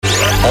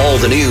All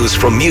the news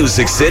from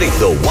Music City.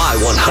 The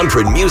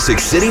Y100 Music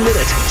City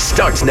Minute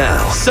starts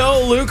now.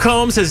 So Luke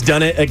Combs has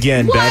done it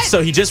again, Beth.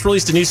 So he just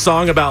released a new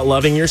song about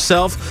loving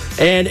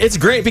yourself. And it's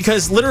great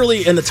because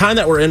literally in the time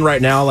that we're in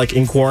right now, like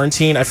in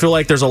quarantine, I feel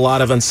like there's a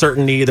lot of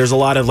uncertainty. There's a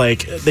lot of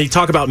they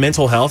talk about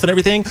mental health and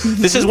everything.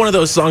 Mm-hmm. This is one of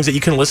those songs that you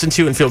can listen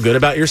to and feel good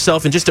about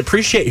yourself and just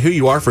appreciate who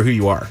you are for who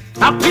you are.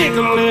 I pick a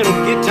little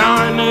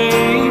guitar in the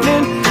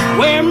evening,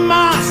 wear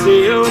my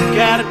silk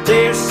out of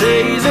their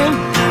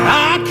season.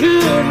 I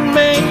couldn't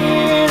make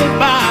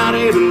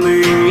anybody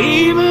believe,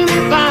 even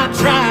if I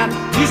tried.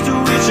 Used to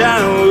wish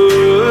I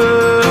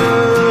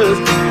was,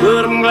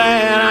 but I'm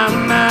glad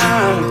I'm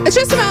not. It's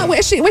just about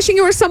wishing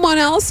you were someone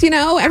else, you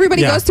know?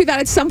 Everybody goes through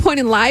that at some point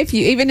in life.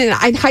 Even in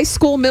high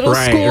school, middle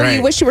school,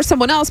 you wish you were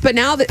someone else. But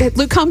now that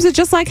Luke Combs is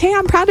just like, hey,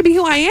 I'm proud to be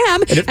who I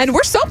am. And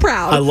we're so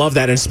proud. I love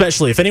that. And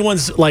especially if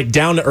anyone's like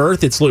down to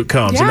earth, it's Luke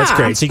Combs. And that's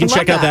great. So you can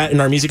check out that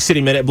in our Music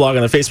City Minute blog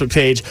on the Facebook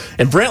page.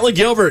 And Brantley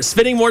Gilbert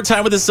spending more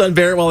time with his son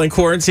Barrett while in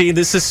quarantine.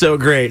 This is so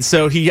great.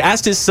 So he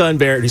asked his son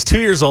Barrett, who's 2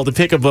 years old, to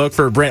pick a book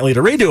for Brantley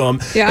to read to him.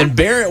 Yeah. And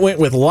Barrett went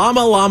with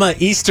Llama Llama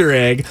Easter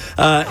Egg.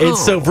 And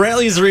so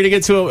Brantley's reading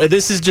it to him.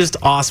 This is just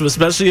awesome,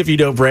 especially if you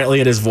know Brantley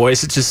and his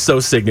voice. It's just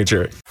so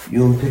signature.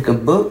 You want to pick a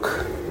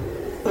book?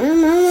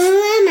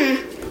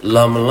 Llama.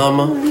 Llama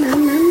Llama?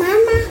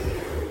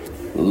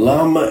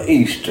 Llama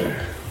Easter.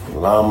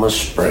 Llama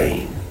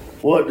Spring.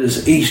 What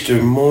does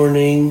Easter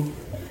morning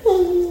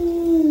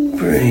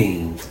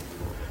bring?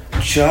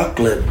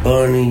 Chocolate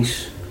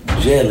bunnies,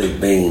 jelly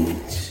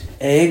beans,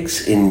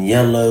 eggs in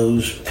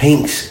yellows,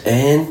 pinks,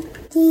 and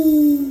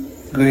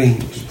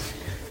greens.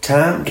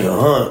 Time to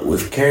hunt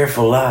with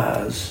careful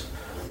eyes.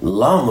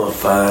 Llama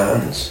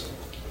finds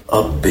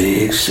a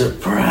big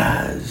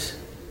surprise.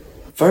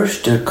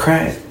 First a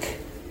crack,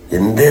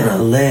 and then a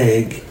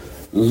leg.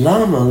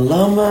 Llama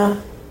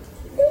Llama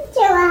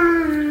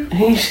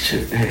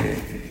Easter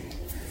egg.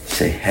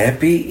 Say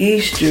Happy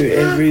Easter,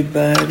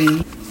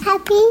 everybody.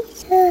 Happy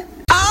Easter.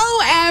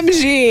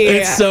 OMG.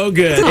 It's so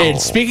good. And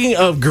speaking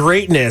of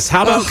greatness,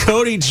 how about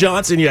Cody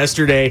Johnson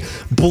yesterday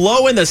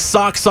blowing the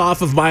socks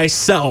off of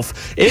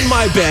myself in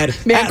my bed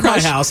at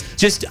my house?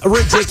 Just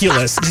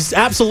ridiculous. Just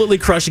absolutely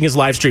crushing his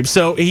live stream.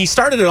 So he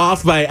started it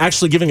off by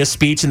actually giving a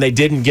speech and they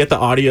didn't get the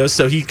audio.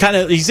 So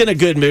he's in a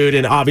good mood.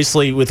 And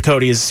obviously with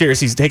Cody, as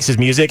serious as he takes his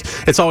music,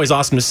 it's always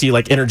awesome to see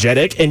like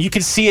energetic. And you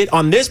can see it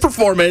on this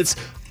performance.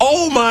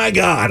 Oh my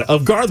God,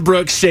 of Garth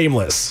Brooks'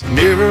 Shameless.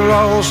 Never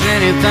lost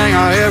anything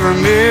I ever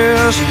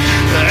missed.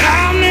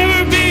 I've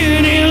never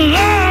been in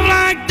love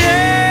like this.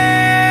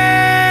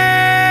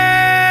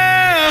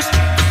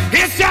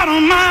 It's out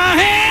of my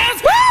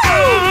hands.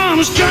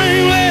 I'm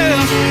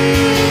shameless.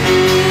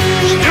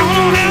 Still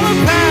don't have the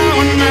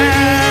power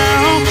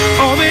now.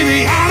 Oh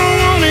baby, I don't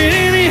want it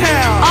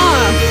anyhow.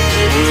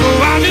 So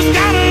I just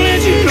gotta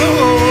let you know.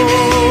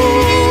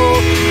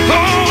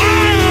 Oh,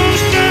 I'm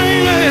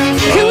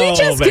shameless. Can we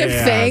just give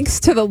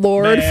thanks to the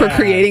Lord for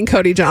creating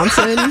Cody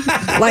Johnson?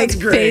 Like,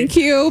 thank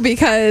you,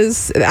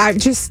 because I'm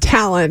just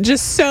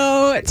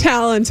so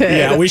talented.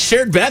 Yeah, we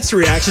shared Beth's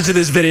reaction to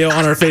this video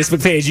on our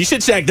Facebook page. You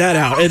should check that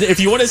out. And if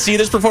you want to see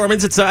this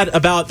performance, it's at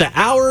about the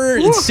hour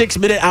and 6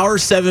 minute, hour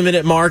 7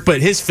 minute mark. But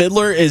his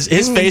fiddler is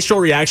his facial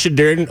reaction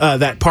during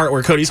that part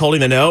where Cody's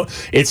holding the note.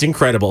 It's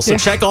incredible. So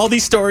check all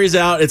these stories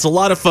out. It's a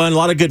lot of fun, a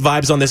lot of good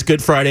vibes on this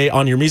Good Friday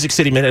on your Music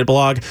City Minute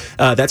blog.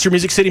 That's your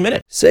Music City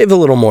Minute. Save a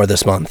little more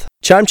this month.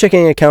 Chime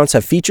checking accounts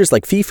have features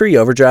like fee-free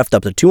overdraft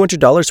up to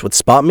 $200 with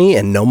SpotMe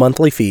and no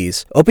monthly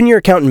fees. Open your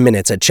account in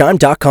minutes at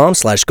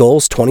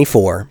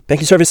chime.com/goals24.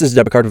 Banking services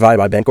debit card provided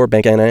by Bancorp,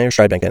 Bank N.A. or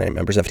Stride Bank N.A.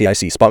 Members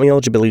FDIC. SpotMe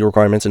eligibility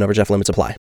requirements and overdraft limits apply.